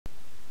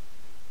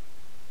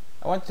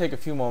I want to take a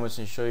few moments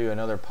and show you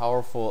another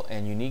powerful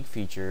and unique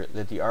feature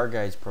that the R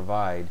guides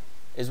provide,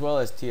 as well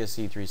as TSC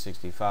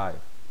 365.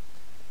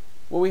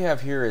 What we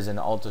have here is an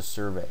ALTA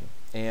survey,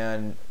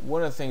 and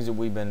one of the things that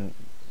we've been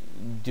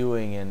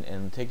doing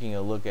and taking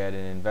a look at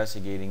and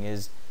investigating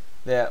is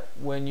that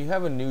when you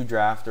have a new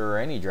drafter or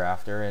any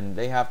drafter and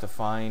they have to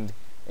find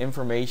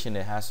information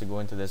that has to go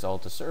into this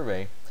ALTA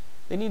survey,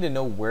 they need to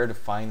know where to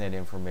find that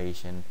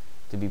information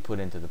to be put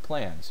into the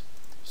plans.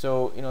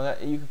 So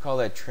that you could call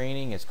that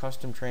training, it's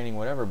custom training,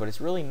 whatever, but it's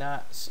really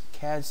not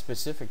CAD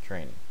specific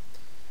training.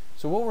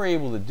 So what we're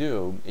able to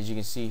do, as you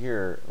can see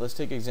here, let's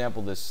take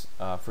example this,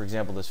 for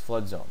example, this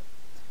flood zone.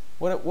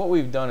 What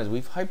we've done is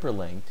we've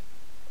hyperlinked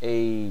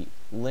a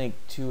link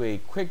to a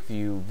quick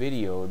view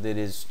video that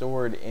is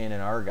stored in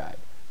an R guide.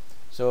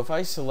 So if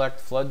I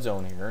select flood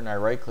zone here and I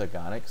right click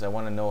on it because I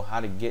want to know how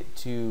to get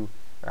to,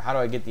 or how do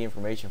I get the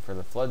information for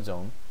the flood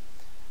zone,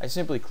 I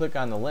simply click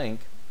on the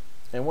link,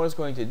 and what it's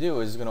going to do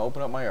is it's going to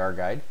open up my R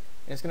guide,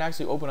 and it's going to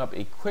actually open up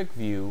a quick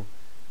view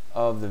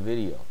of the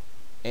video.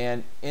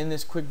 And in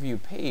this quick view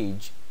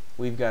page,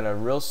 we've got a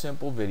real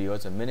simple video.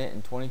 It's 1 minute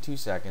and 22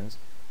 seconds,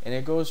 and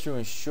it goes through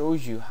and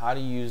shows you how to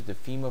use the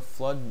FEMA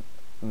Flood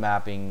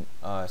Mapping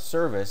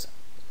service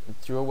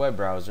through a web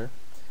browser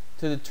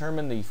to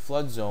determine the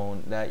flood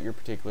zone that your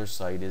particular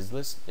site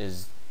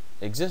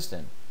exists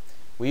in.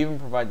 We even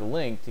provide the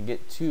link to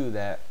get to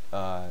that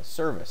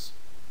service.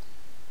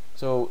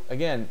 So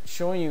again,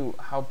 showing you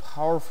how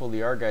powerful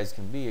the R guides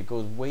can be, it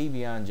goes way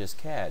beyond just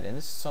CAD, and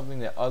this is something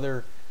that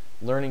other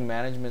learning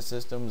management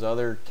systems,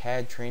 other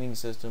CAD training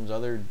systems,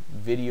 other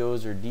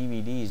videos or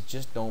DVDs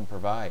just don't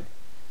provide.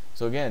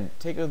 So again,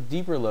 take a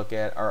deeper look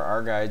at our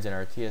R guides and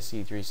our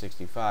TSC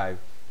 365,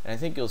 and I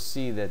think you'll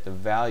see that the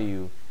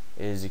value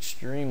is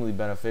extremely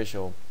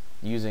beneficial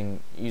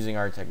using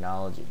our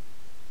technology.